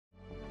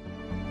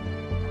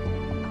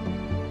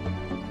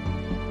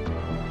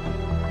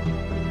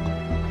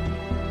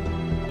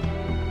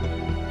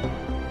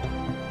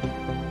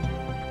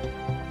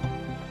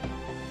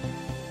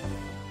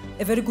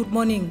very good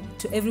morning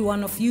to every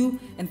one of you,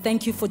 and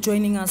thank you for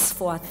joining us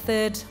for our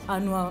third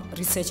annual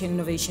Research and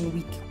Innovation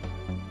Week.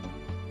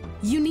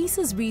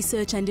 Unisa's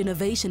research and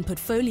innovation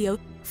portfolio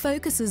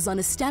focuses on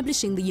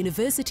establishing the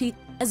university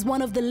as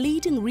one of the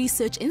leading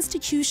research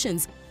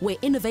institutions where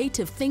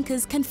innovative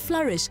thinkers can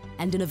flourish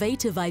and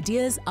innovative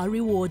ideas are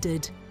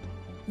rewarded.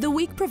 The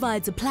week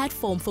provides a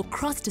platform for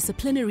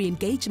cross-disciplinary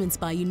engagements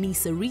by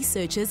Unisa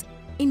researchers,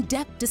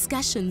 in-depth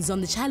discussions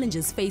on the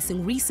challenges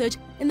facing research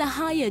in the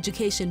higher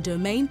education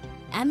domain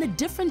and the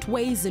different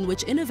ways in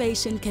which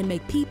innovation can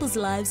make people's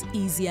lives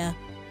easier.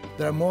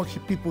 There are more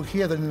people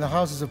here than in the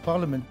Houses of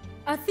Parliament.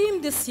 Our theme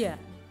this year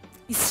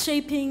is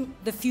Shaping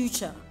the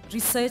Future,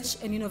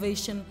 Research and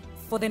Innovation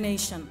for the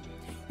Nation.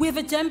 We have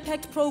a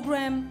jam-packed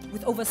program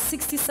with over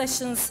 60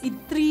 sessions in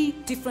 3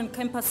 different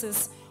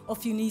campuses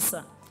of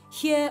Unisa.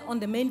 Here on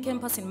the main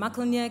campus in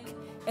Macklenyek,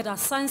 at our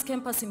science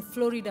campus in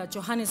Florida,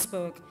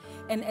 Johannesburg,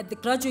 and at the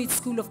Graduate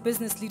School of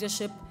Business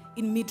Leadership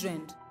in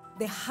Midrand.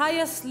 The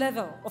highest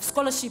level of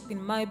scholarship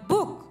in my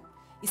book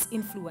is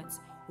influence.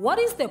 What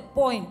is the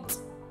point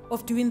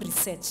of doing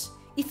research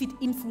if it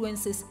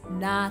influences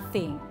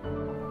nothing?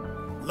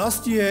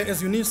 Last year,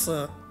 as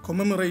Unisa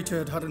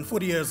commemorated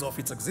 140 years of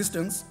its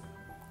existence,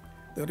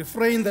 the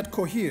refrain that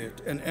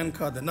cohered and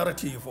anchored the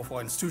narrative of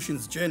our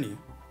institution's journey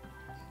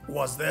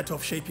was that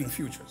of shaping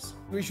futures.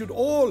 We should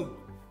all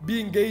be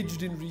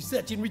engaged in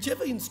research in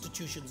whichever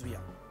institutions we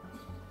are.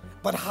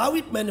 But how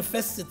it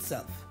manifests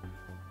itself,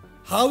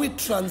 how it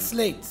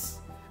translates,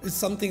 is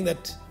something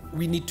that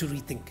we need to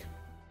rethink.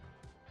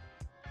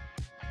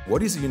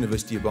 What is a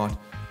university about?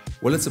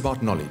 Well, it's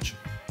about knowledge.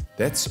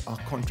 That's our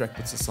contract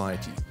with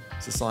society.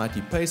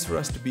 Society pays for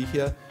us to be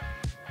here.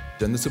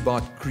 Then it's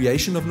about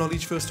creation of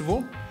knowledge, first of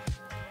all.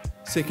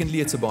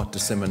 Secondly, it's about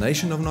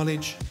dissemination of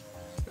knowledge.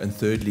 And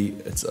thirdly,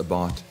 it's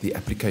about the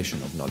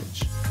application of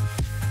knowledge.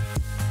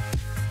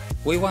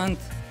 We want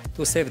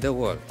to save the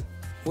world.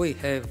 We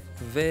have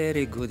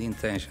very good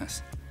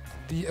intentions.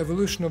 The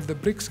evolution of the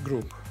BRICS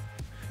group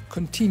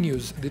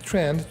continues the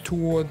trend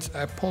towards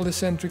a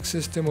polycentric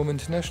system of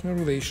international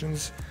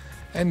relations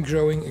and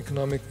growing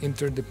economic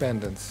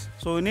interdependence.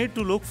 So we need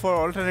to look for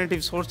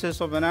alternative sources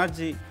of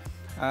energy.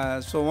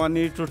 So one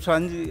needs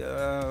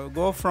to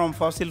go from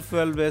fossil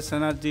fuel-based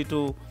energy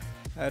to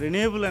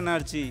renewable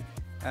energy.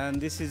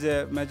 And this is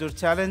a major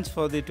challenge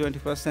for the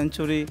 21st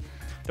century.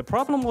 The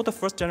problem with the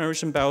first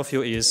generation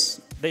biofuel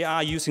is they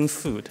are using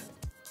food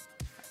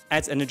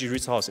as energy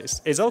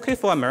resources. It's okay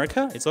for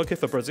America, it's okay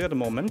for Brazil at the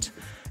moment.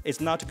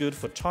 It's not good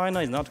for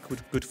China, it's not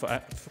good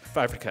for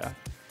Africa.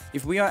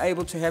 If we are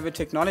able to have a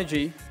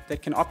technology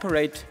that can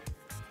operate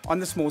on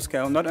the small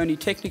scale, not only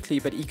technically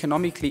but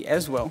economically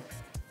as well,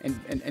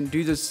 and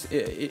do this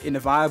in a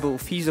viable,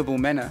 feasible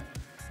manner,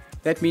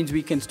 that means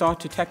we can start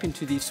to tap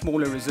into these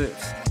smaller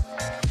reserves.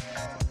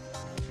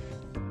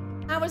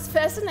 I was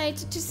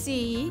fascinated to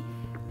see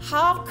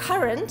how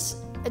current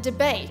a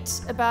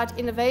debate about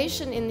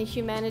innovation in the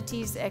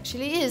humanities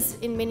actually is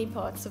in many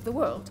parts of the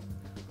world.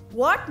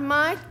 What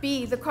might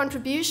be the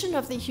contribution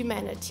of the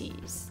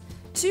humanities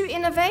to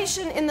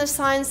innovation in the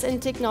science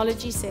and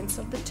technology sense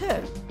of the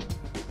term?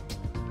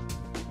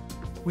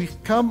 We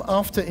come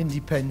after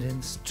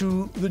independence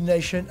to the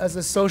nation as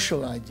a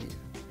social idea.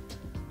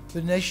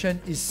 The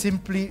nation is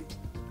simply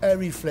a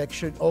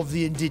reflection of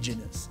the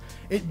indigenous.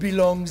 It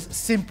belongs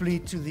simply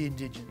to the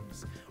indigenous.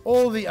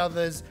 All the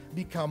others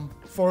become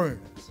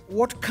foreigners.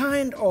 What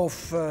kind of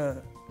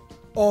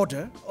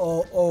order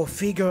or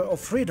figure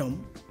of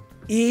freedom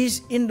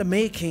is in the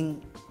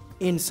making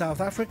in South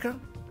Africa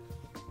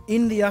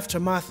in the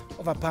aftermath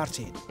of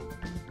apartheid?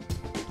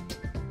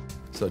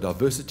 So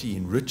diversity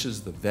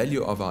enriches the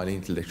value of our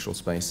intellectual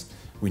space.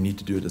 We need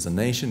to do it as a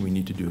nation, we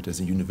need to do it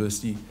as a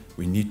university,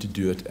 we need to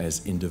do it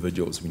as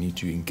individuals. We need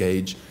to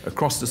engage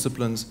across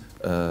disciplines,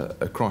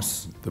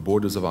 across the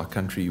borders of our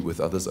country, with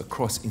others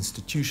across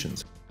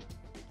institutions.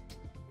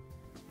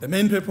 The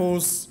main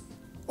purpose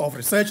of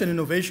Research and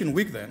Innovation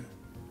Week, then,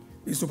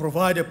 is to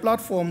provide a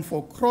platform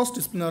for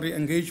cross-disciplinary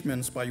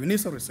engagements by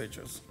Unisa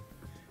researchers,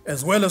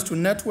 as well as to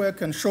network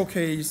and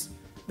showcase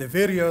the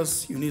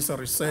various Unisa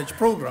research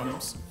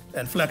programs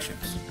and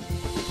flagships.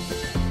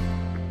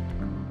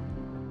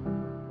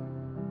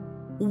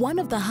 One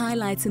of the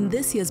highlights in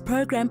this year's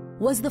program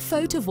was the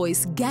Photo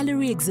Voice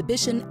gallery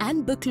exhibition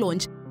and book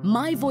launch,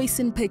 My Voice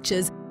in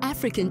Pictures,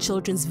 African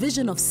Children's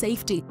Vision of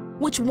Safety,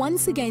 which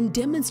once again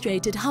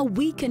demonstrated how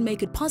we can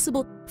make it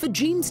possible for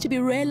dreams to be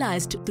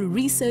realized through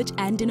research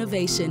and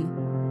innovation.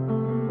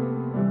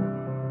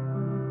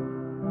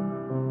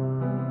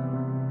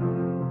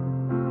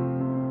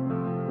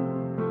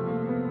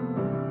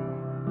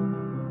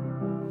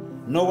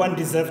 No one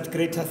deserved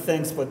greater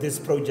thanks for this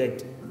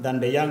project than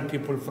the young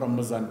people from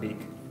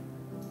Mozambique,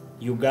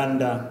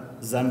 Uganda,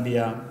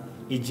 Zambia,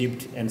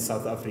 Egypt, and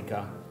South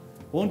Africa.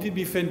 Won't it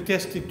be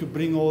fantastic to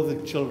bring all the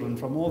children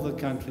from all the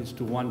countries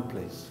to one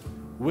place?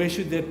 Where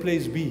should that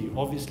place be?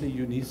 Obviously,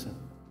 Unisa.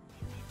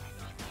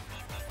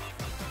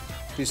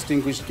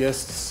 Distinguished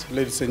guests,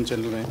 ladies and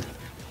gentlemen,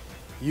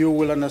 you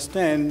will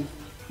understand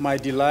my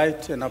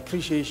delight and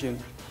appreciation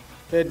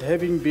and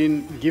having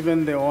been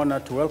given the honor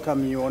to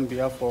welcome you on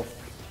behalf of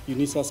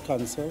Unisa's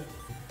Council,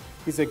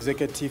 its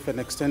executive and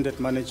extended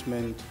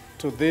management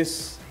to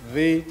this,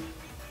 the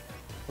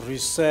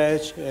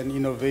Research and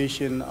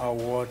Innovation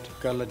Award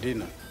Gala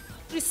Dinner.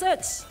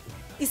 Research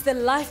is the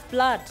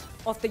lifeblood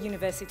of the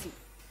university.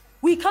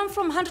 We come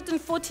from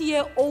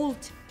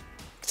 140-year-old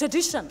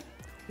tradition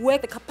where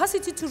the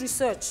capacity to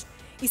research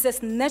is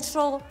as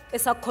natural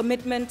as our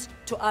commitment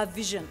to our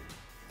vision.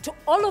 To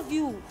all of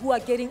you who are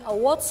getting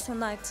awards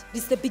tonight,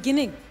 this is the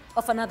beginning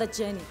of another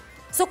journey.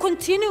 So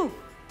continue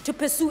to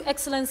pursue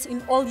excellence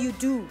in all you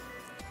do.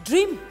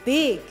 Dream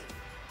big.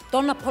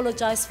 Don't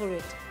apologize for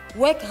it.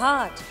 Work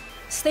hard.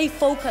 Stay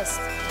focused.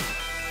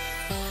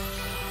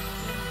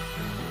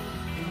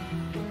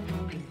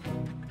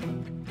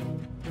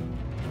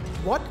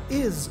 What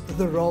is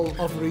the role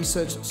of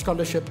research,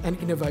 scholarship and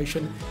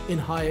innovation in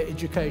higher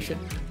education?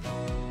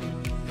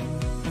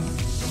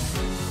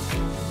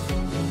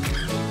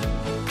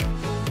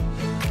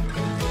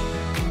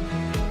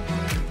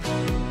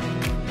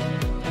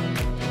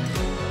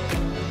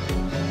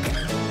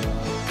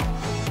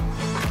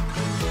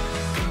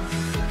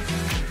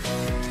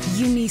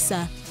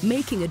 Unisa,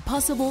 making it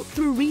possible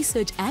through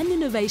research and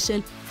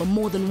innovation for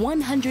more than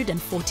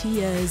 140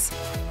 years.